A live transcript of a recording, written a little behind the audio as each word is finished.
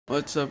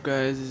What's up,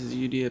 guys? This is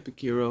UD Epic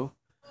Hero.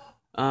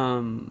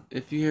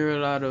 If you hear a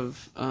lot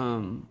of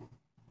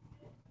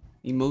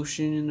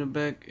emotion in the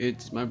back,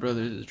 it's my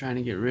brother trying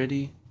to get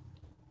ready.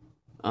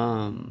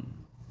 Um,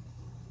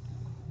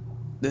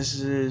 this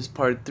is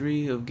part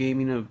 3 of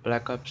gaming of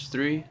Black Ops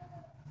 3.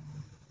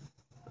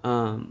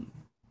 Um,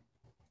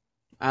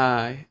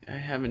 I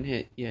haven't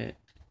hit yet,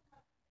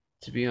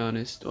 to be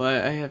honest.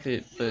 Well, I have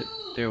hit, but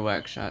they're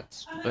whack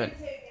shots. But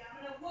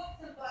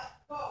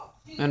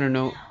I don't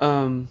know.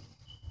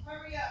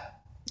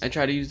 I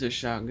try to use the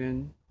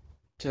shotgun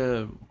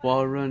to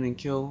wall run and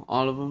kill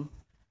all of them,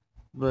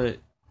 but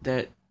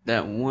that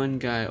one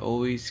guy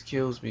always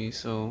kills me,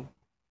 so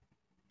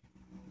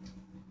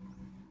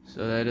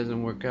that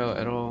doesn't work out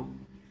at all.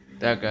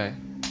 That guy.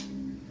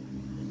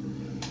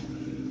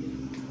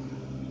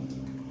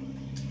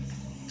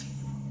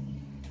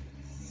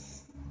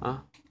 Huh?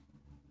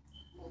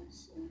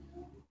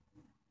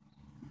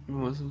 You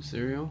want some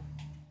cereal?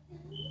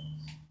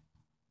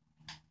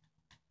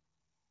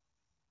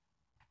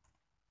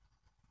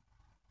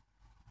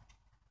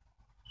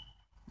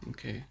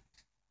 Okay.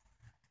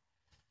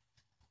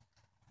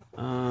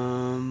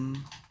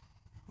 Um.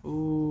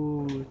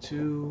 Ooh,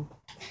 two.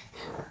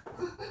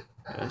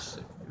 Yes.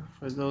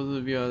 For those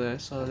of y'all that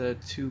saw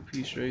that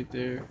 2-piece right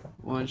there,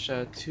 one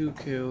shot, 2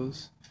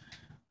 kills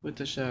with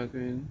the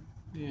shotgun.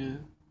 Yeah.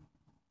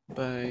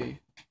 By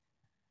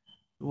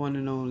the one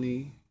and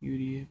only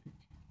UD.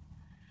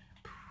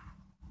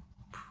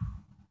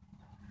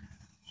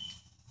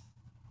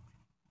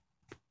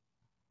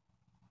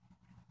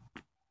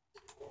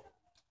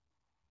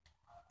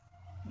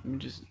 Let me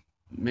just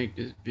make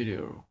this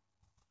video.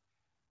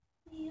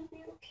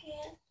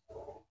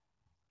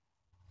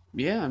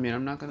 Yeah, I mean,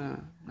 I'm not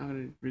gonna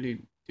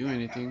really do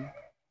anything.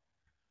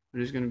 I'm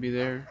just gonna be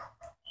there.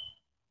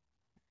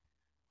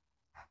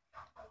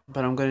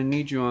 But I'm gonna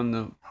need you on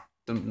the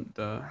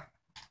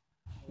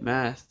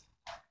math.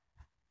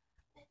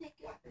 I think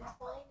you'll be fine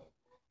at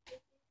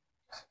math,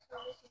 just as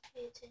long as you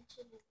pay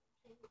attention and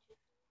play with your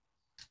friends.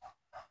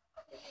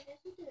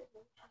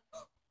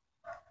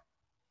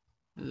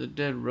 There's a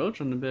dead roach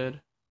on the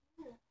bed.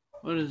 Yeah.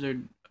 What is there?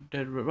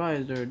 Why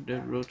is there a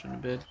dead roach on the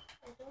bed?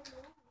 I don't know.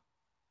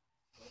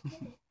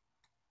 Okay.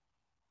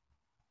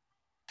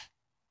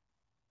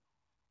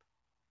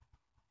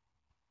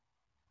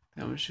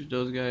 I'm gonna shoot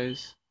those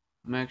guys.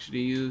 I'm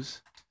actually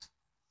use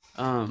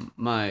I'm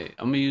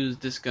gonna use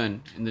this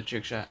gun in the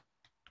trick shot.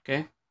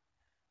 Okay?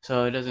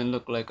 So it doesn't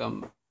look like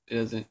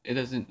it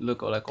doesn't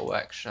look like a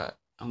whack shot.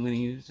 I'm gonna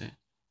use it.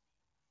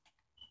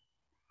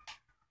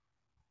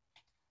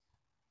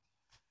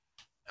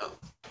 Oh.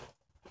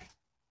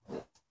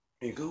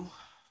 There you go.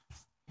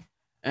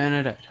 And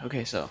I died.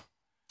 Okay, so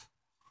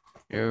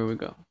here we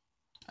go.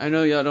 I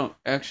know y'all don't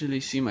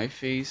actually see my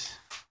face.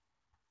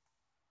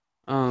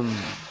 I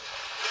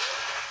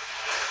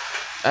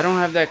don't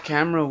have that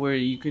camera where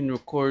you can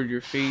record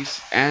your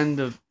face and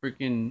the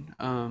freaking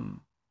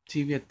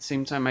TV at the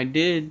same time. I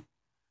did,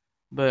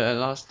 but I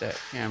lost that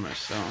camera,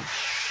 so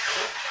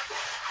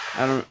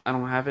I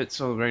don't have it.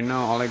 So right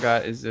now all I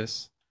got is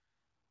this.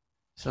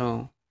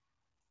 So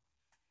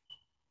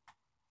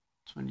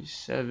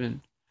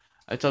 27.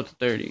 It's up to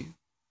 30.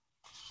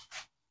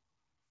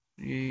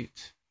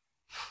 28.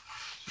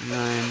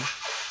 9.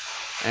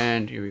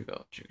 And here we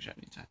go. Trick shot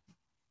anytime.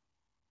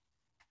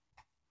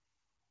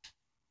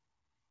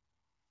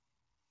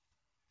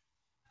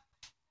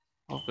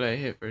 Hopefully I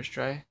hit first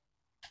try.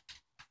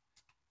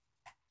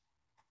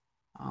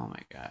 Oh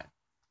my god.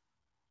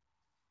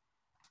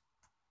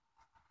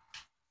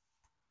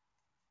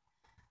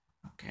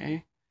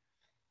 Okay.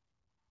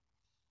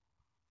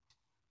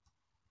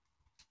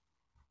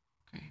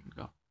 Okay, here we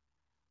go.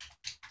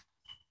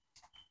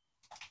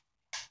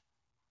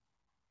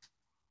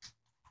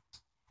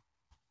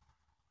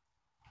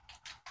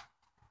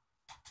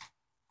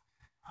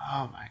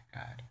 Oh my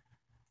god.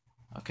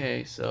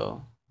 Okay,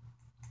 so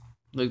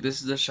look,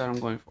 this is the shot I'm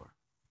going for.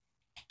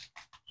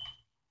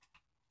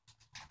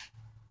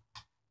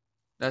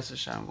 That's the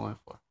shot I'm going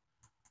for.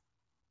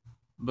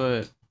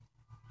 But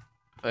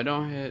if I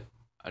don't hit,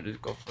 I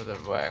just go for the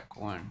whack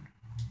one.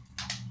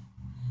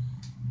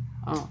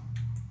 Oh,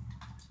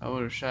 I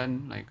would have shot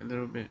like a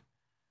little bit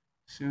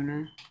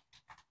sooner.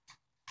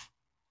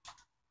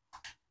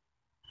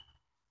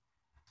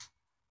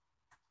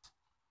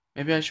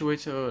 Maybe I should wait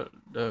till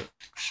the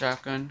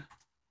shotgun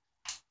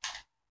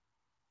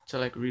to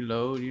like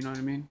reload, you know what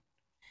I mean?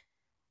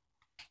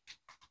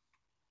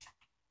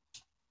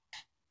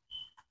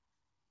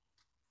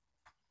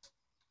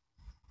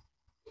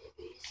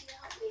 You see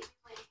how wavy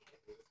my hair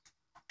is?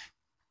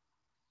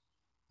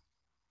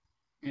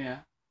 Yeah,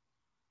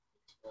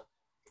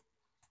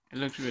 it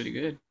looks really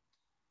good.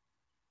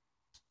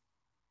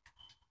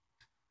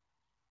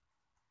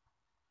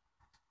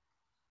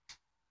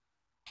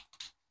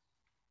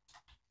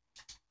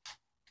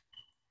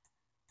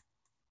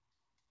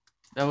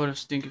 That would have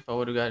stunk if I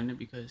would have gotten it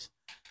because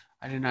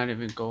I did not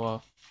even go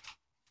off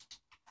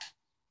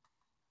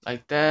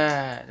like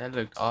that. That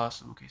looked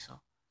awesome. Okay,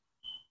 so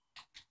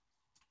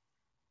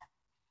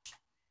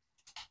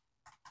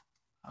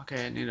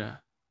Okay, I need to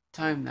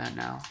time that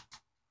now.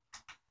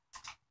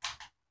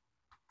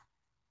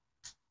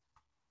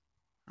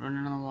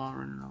 Running on the wall,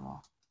 running on the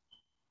wall.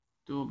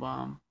 Do a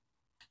bomb.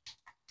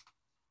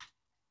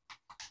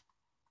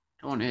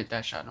 Don't want to hit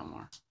that shot no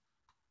more.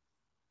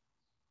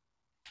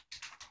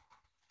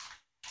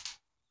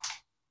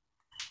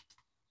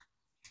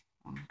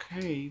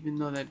 Okay, even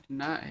though that did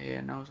not hit,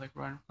 and I was like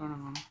right in front of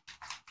him.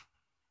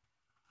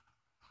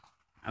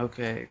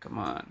 Okay, come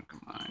on,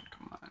 come on,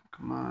 come on,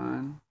 come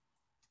on.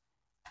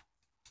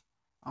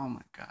 Oh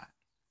my god.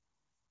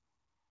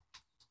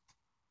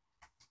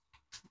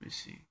 Let me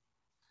see.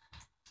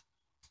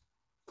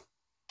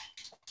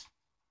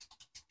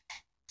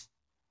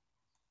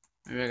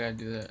 Maybe I gotta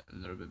do that a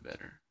little bit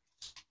better.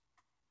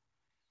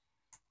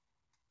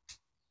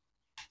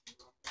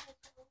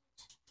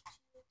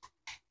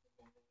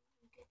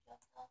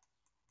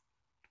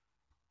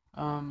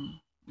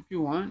 If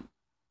you want.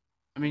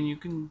 I mean, you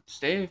can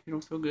stay if you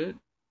don't feel good.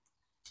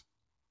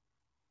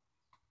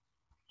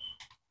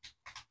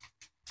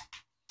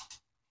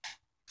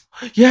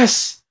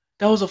 Yes!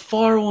 That was a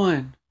far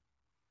one.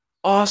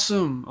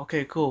 Awesome.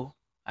 Okay, cool.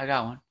 I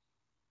got one.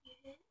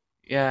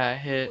 Yeah, I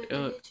hit.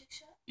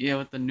 Yeah,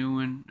 with the new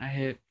one. I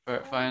hit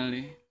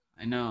finally.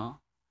 I know.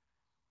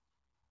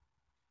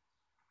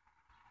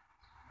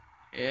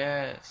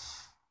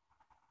 Yes.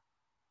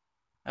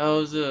 That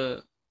was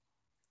a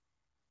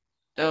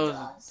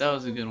that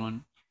was a good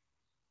one.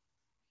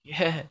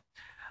 Yeah.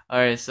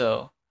 Alright,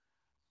 so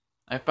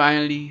I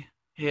finally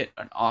hit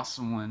an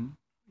awesome one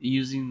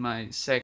using my second